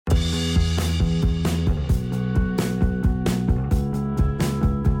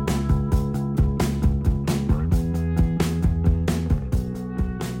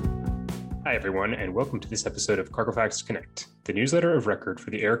everyone, and welcome to this episode of Cargofax Connect, the newsletter of record for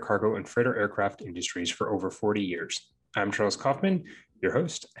the air cargo and freighter aircraft industries for over 40 years. I'm Charles Kaufman, your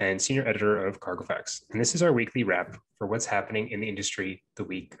host and senior editor of Cargofax, and this is our weekly wrap for what's happening in the industry the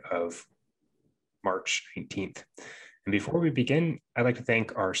week of March 19th. And before we begin, I'd like to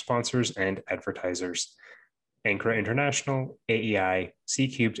thank our sponsors and advertisers, Ankara International, AEI,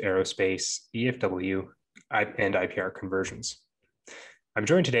 C-Cubed Aerospace, EFW, and IPR Conversions. I'm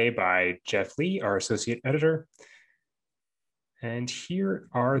joined today by Jeff Lee, our associate editor. And here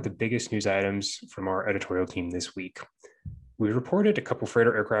are the biggest news items from our editorial team this week. We reported a couple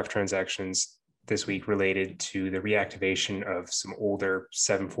freighter aircraft transactions this week related to the reactivation of some older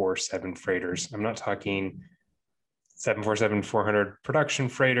 747 freighters. I'm not talking 747-400 production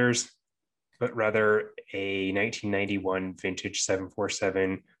freighters, but rather a 1991 vintage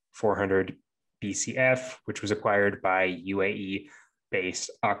 747-400 BCF, which was acquired by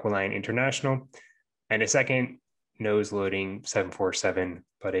UAE-based Aqualine International, and a second nose-loading 747,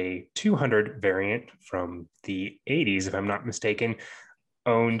 but a 200 variant from the 80s, if I'm not mistaken,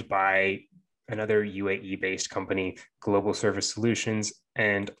 owned by another UAE-based company, Global Service Solutions,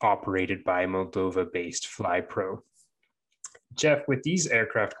 and operated by Moldova-based FlyPro. Jeff, with these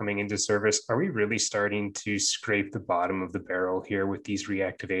aircraft coming into service, are we really starting to scrape the bottom of the barrel here with these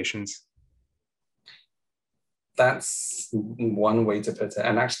reactivations? That's one way to put it.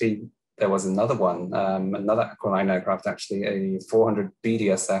 And actually, there was another one, another Aqualine aircraft, actually, a 400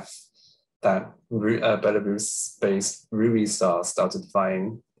 BDSF that Belarus-based Ruristar started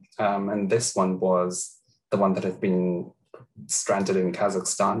flying. And this one was the one that had been stranded in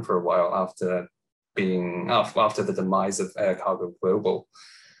Kazakhstan for a while after the demise of Air Cargo Global.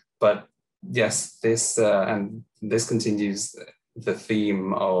 But yes, this continues the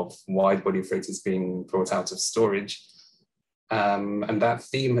theme of wide-body freighters being brought out of storage. And that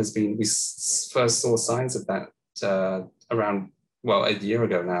theme has been, we first saw signs of that around a year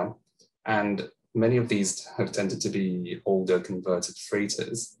ago now. And many of these have tended to be older converted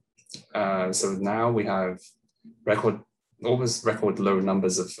freighters. So now we have almost record low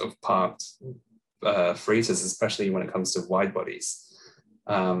numbers of parked freighters, especially when it comes to wide bodies.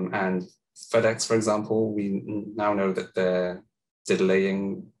 And FedEx, for example, we now know that they're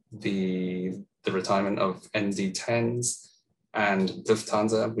delaying the retirement of NZ10s, and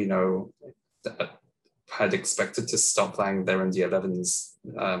Lufthansa, we know, had expected to stop flying their MD-11s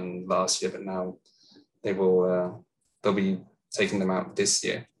last year, but now they'll be taking them out this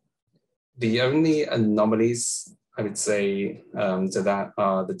year. The only anomalies, I would say, to that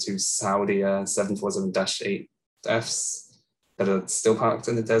are the two Saudia 747-8Fs that are still parked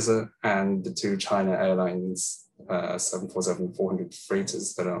in the desert, and the two China Airlines 747-400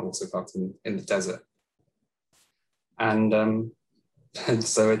 freighters that are also parked in the desert. And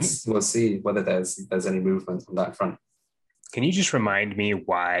so we'll see whether there's any movement on that front. Can you just remind me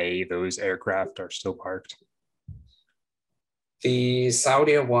why those aircraft are still parked? The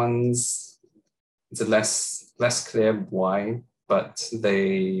Saudia ones, it's a less clear why, but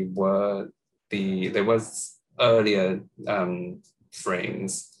they was earlier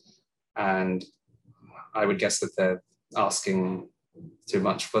frames, and I would guess that they're asking too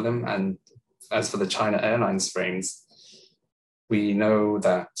much for them. And as for the China Airlines frames, we know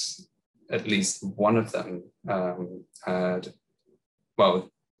that at least one of them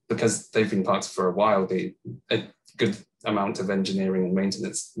because they've been parked for a while, a good amount of engineering and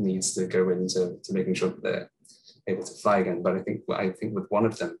maintenance needs to go into making sure that they're able to fly again. But I think with one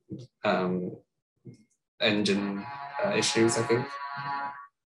of them, engine issues, I think.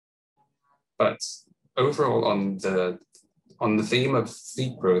 But overall, on the theme of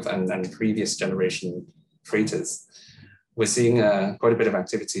fleet growth and previous generation freighters, we're seeing quite a bit of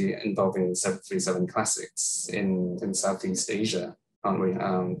activity involving 737 classics in Southeast Asia, aren't we?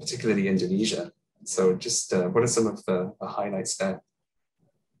 Particularly Indonesia. So just what are some of the highlights there?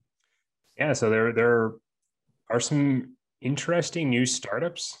 Yeah, so there are some interesting new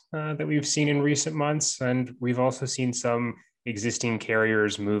startups that we've seen in recent months, and we've also seen some existing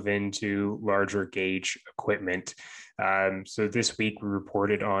carriers move into larger gauge equipment. So this week we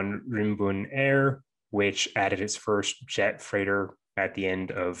reported on Rimbun Air, which added its first jet freighter at the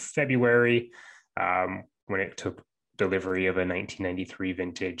end of February when it took delivery of a 1993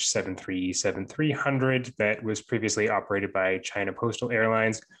 vintage 737-300 that was previously operated by China Postal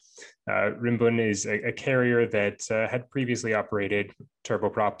Airlines. Rimbun is a carrier that had previously operated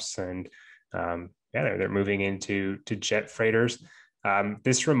turboprops, and they're moving into jet freighters.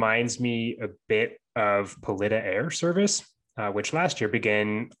 This reminds me a bit of Polita Air Service, which last year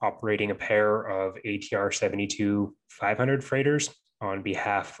began operating a pair of ATR 72-500 freighters on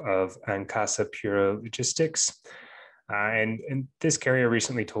behalf of Angkasa Pura Logistics. And this carrier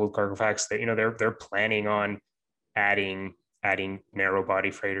recently told Cargofax that they're planning on adding narrow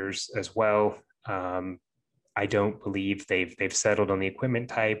body freighters as well. I don't believe they've settled on the equipment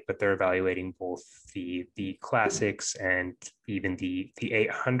type, but they're evaluating both the classics and even the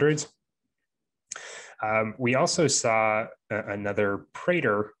 800s. We also saw another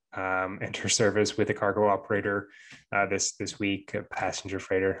freighter enter service with a cargo operator this week, a passenger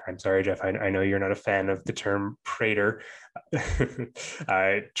freighter. I'm sorry, Jeff, I know you're not a fan of the term freighter.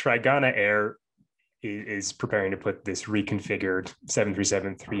 Trigana Air is preparing to put this reconfigured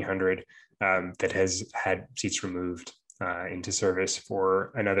 737-300 that has had seats removed into service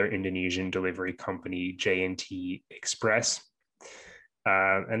for another Indonesian delivery company, J&T Express.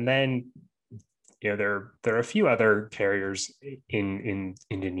 And then there are a few other carriers in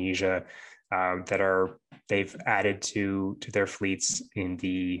Indonesia that they've added to their fleets in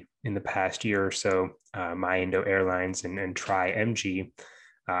the past year or so. MyIndo Airlines and Tri-MG,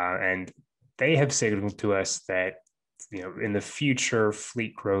 and they have signaled to us that in the future,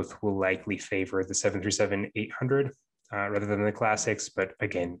 fleet growth will likely favor the 737-800 rather than the classics. But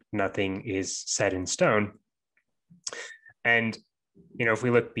again, nothing is set in stone. And if we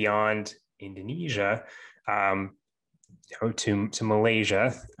look beyond Indonesia to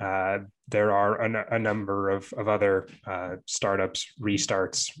Malaysia, there are a number of other startups,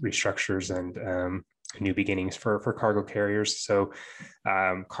 restarts, restructures, and new beginnings for cargo carriers. So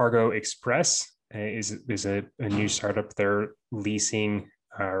Cargo Express is a new startup. They're leasing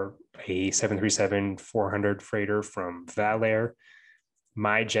a 737-400 freighter from Valair.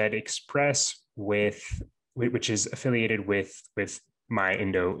 MyJet Express, which is affiliated with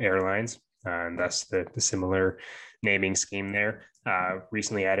MyIndo Airlines, and thus the similar naming scheme there,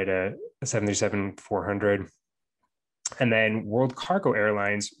 recently added a 737-400. And then World Cargo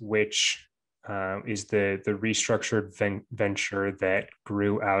Airlines, which is the restructured venture that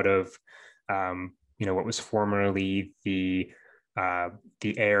grew out of what was formerly the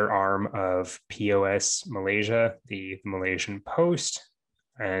air arm of POS Malaysia, the Malaysian Post.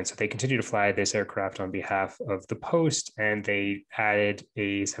 And so they continue to fly this aircraft on behalf of the Post, and they added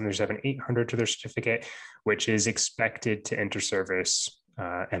a 737-800 to their certificate, which is expected to enter service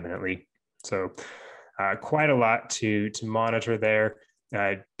imminently. So quite a lot to monitor there.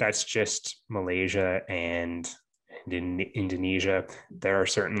 That's just Malaysia and in Indonesia. There are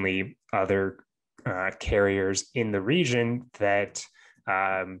certainly other carriers in the region that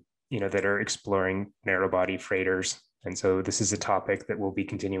that are exploring narrow body freighters. And so this is a topic that we'll be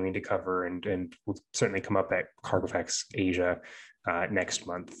continuing to cover and will certainly come up at Cargofax Asia next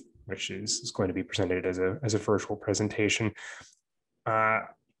month, which is going to be presented as a virtual presentation.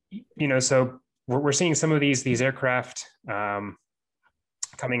 So we're seeing some of these aircraft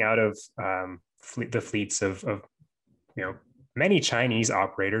coming out of the fleets of many Chinese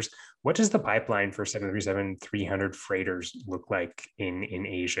operators. What does the pipeline for 737-300 freighters look like in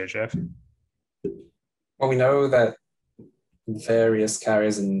Asia, Jeff? Well, we know that various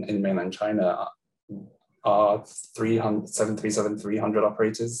carriers in mainland China are 737-300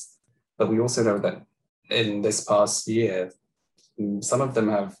 operators, but we also know that in this past year, some of them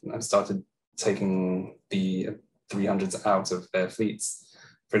have started taking the 300s out of their fleets.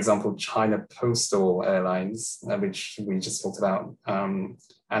 For example, China Postal Airlines, which we just talked about,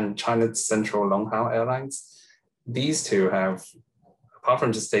 and China Central Longhao Airlines. These two have, apart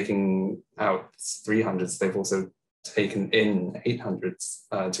from just taking out 300s, they've also taken in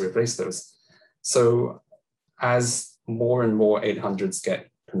 800s to replace those. So as more and more 800s get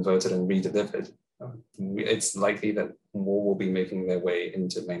converted and redelivered, it's likely that more will be making their way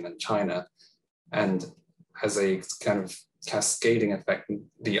into mainland China. And as a kind of cascading effect,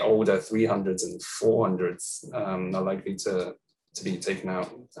 the older 300s and 400s are likely to be taken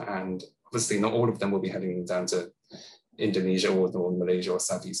out. And obviously not all of them will be heading down to Indonesia or Malaysia or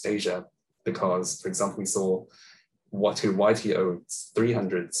Southeast Asia, because, for example, we saw YTO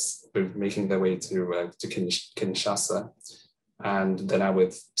 300s making their way to Kinshasa, and they're now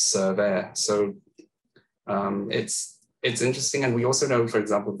with Servair. So it's interesting. And we also know, for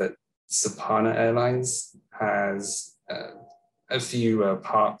example, that Sapana Airlines has a few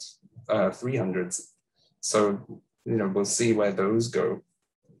parked 300s. So, we'll see where those go.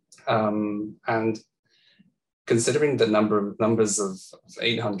 And considering the numbers of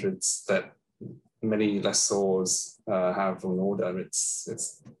 800s that many lessors have on order,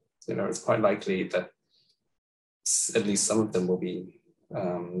 it's quite likely that at least some of them will be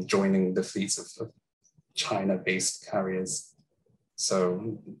joining the fleets of China-based carriers.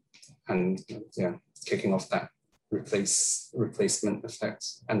 So, and kicking off that replacement effect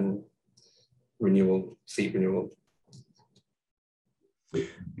and fleet renewal.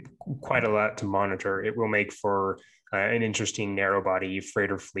 Quite a lot to monitor. It will make for an interesting narrow body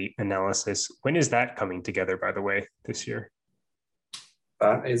freighter fleet analysis. When is that coming together, by the way, this year?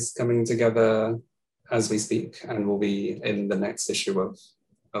 That is coming together as we speak and will be in the next issue of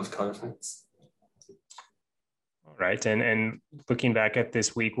Cargofax. All right. And looking back at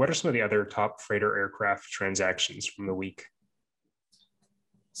this week, what are some of the other top freighter aircraft transactions from the week?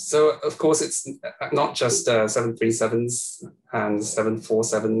 So, of course, it's not just 737s and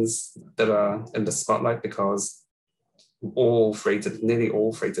 747s that are in the spotlight, because nearly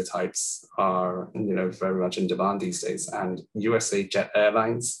all freighter types are, very much in demand these days. And USA Jet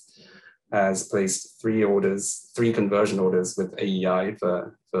Airlines has placed three conversion orders with AEI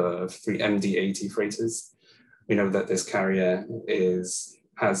for 3 MD-80 freighters. We know that this carrier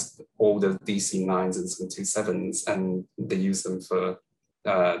has all the DC-9s and 727s, and they use them for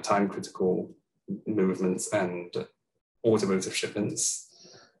time-critical movements and automotive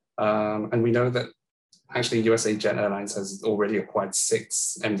shipments. And we know that actually USA Jet Airlines has already acquired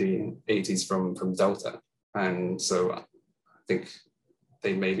 6 MD-80s from Delta. And so I think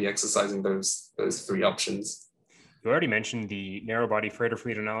they may be exercising those 3 options. You already mentioned the narrow body freighter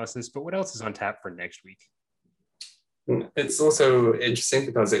fleet analysis, but what else is on tap for next week? It's also interesting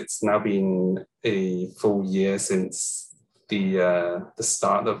because it's now been a full year since the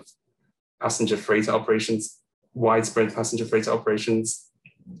start of passenger freighter operations, widespread passenger freighter operations.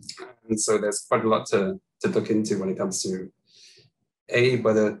 And so there's quite a lot to look into when it comes to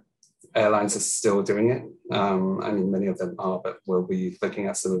whether airlines are still doing it. Many of them are, but we'll be looking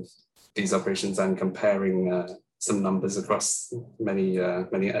at some of these operations and comparing some numbers across many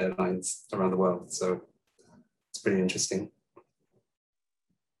airlines around the world. So it's pretty interesting.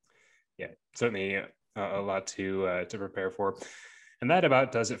 Yeah, certainly a lot to prepare for. And that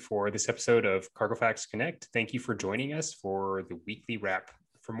about does it for this episode of Cargofax Connect. Thank you for joining us for the weekly wrap.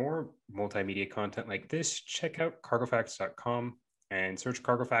 For more multimedia content like this, check out cargofax.com and search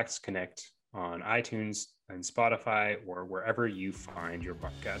Cargofax Connect on iTunes and Spotify or wherever you find your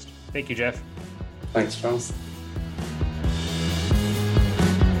podcast. Thank you, Jeff. Thanks, Charles.